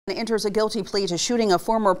Enters a guilty plea to shooting a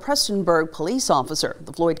former Prestonburg police officer.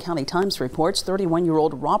 The Floyd County Times reports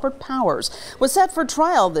 31-year-old Robert Powers was set for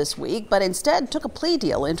trial this week, but instead took a plea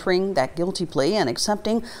deal, entering that guilty plea and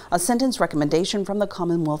accepting a sentence recommendation from the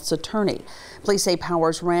Commonwealth's attorney. Police say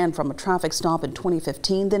Powers ran from a traffic stop in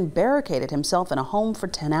 2015, then barricaded himself in a home for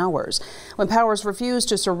 10 hours. When Powers refused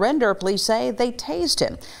to surrender, police say they tased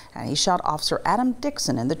him, and he shot Officer Adam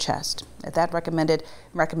Dixon in the chest. If that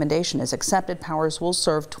recommendation is accepted, Powers will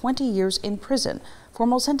serve 20 years in prison.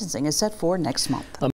 Formal sentencing is set for next month.